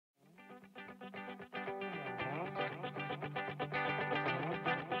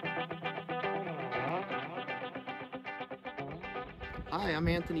Hi, I'm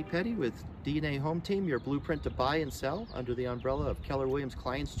Anthony Petty with DNA Home Team, your blueprint to buy and sell under the umbrella of Keller Williams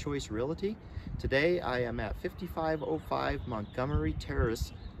Client's Choice Realty. Today I am at 5505 Montgomery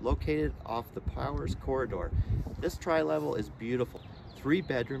Terrace, located off the Powers Corridor. This tri-level is beautiful.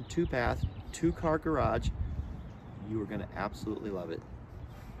 3-bedroom, 2-bath, 2-car garage. You are going to absolutely love it.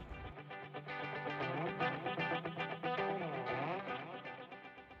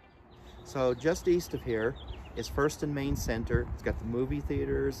 So just east of here is First and Main Center. It's got the movie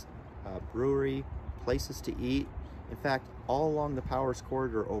theaters, brewery, places to eat. In fact, all along the Powers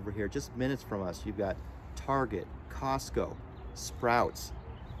Corridor over here, just minutes from us, you've got Target, Costco, Sprouts,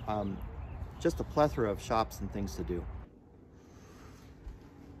 just a plethora of shops and things to do.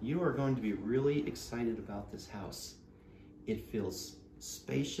 You are going to be really excited about this house. It feels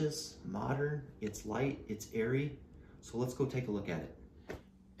spacious, modern, it's light, it's airy. So let's go take a look at it.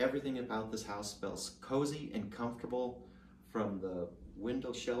 Everything about this house feels cozy and comfortable, from the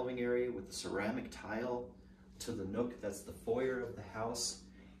window shelving area with the ceramic tile to the nook that's the foyer of the house.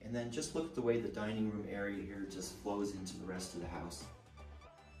 And then just look at the way the dining room area here just flows into the rest of the house.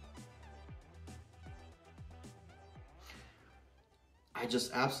 I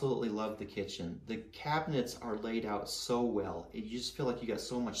just absolutely love the kitchen. The cabinets are laid out so well. You just feel like you got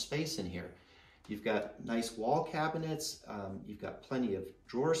so much space in here. You've got nice wall cabinets, you've got plenty of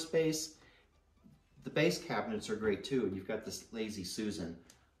drawer space. The base cabinets are great too, and you've got this Lazy Susan.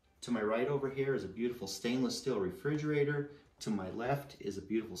 To my right over here is a beautiful stainless steel refrigerator. To my left is a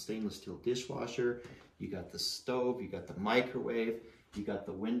beautiful stainless steel dishwasher. You got the stove, you got the microwave, you got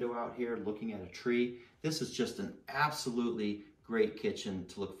the window out here looking at a tree. This is just an absolutely great kitchen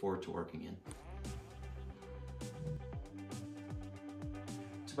to look forward to working in.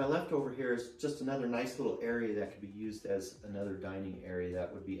 To my left over here is just another nice little area that could be used as another dining area.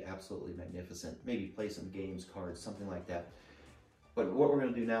 That would be absolutely magnificent. Maybe play some games, cards, something like that. But what we're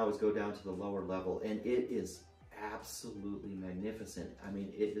going to do now is go down to the lower level, and it is absolutely magnificent. I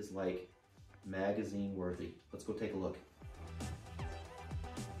mean, it is like magazine worthy. Let's go take a look.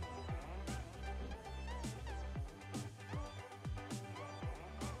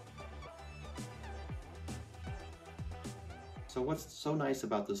 So what's so nice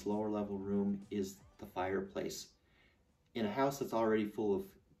about this lower level room is the fireplace. In a house that's already full of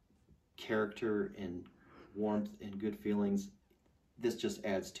character and warmth and good feelings, this just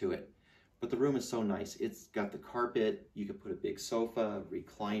adds to it. But the room is so nice. It's got the carpet, you could put a big sofa,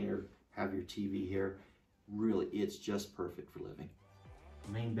 recliner, have your TV here. Really, it's just perfect for living.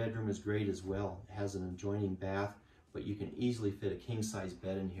 The main bedroom is great as well. It has an adjoining bath, but you can easily fit a king-size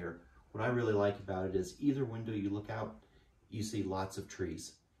bed in here. What I really like about it is either window you look out, you see lots of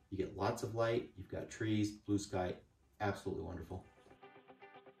trees. You get lots of light, you've got trees, blue sky, absolutely wonderful.